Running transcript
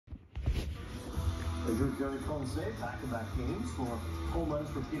Here's Jerry Ponce, back-to-back games for home runs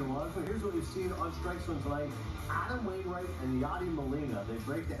for Pete Alonso. Here's what we've seen on strike zone tonight. Adam Wainwright and Yadi Molina, they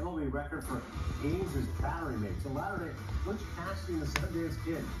break the MLB record for games as battery mates. So Latter-day, Butch Cassidy and the Sundance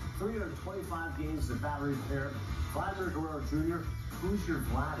Kid, 325 games as a battery pair. Vladimir Guerrero Jr., Hoosier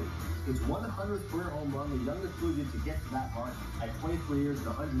Vladdy. His 100th career home run, the youngest Blue Jay to get to that mark at 23 years and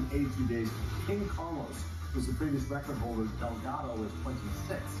 182 days. King Carlos was the previous record holder. Delgado was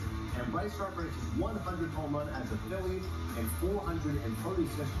 26. And Bryce Harper his 100th home run as a Philly and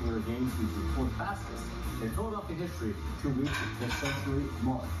 436 career games. He's the fourth fastest in Philadelphia history to reach the century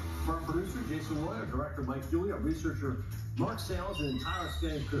mark. For our producer, Jason Roy, our director, Mike Dewey, our researcher, Mark Sales, and the entire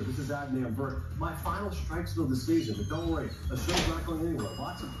standing crew. This is Adney and Burt. My final strikes of the season. But don't worry, the show's not going anywhere.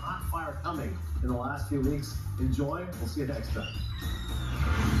 Lots of hot fire coming in the last few weeks. Enjoy. We'll see you next time.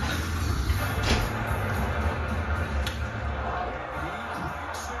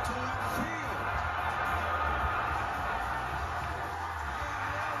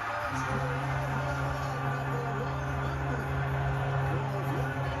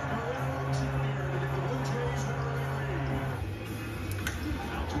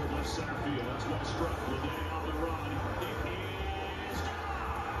 Center field. That's well struck. Leday on the run.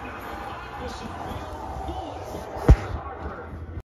 It is gone.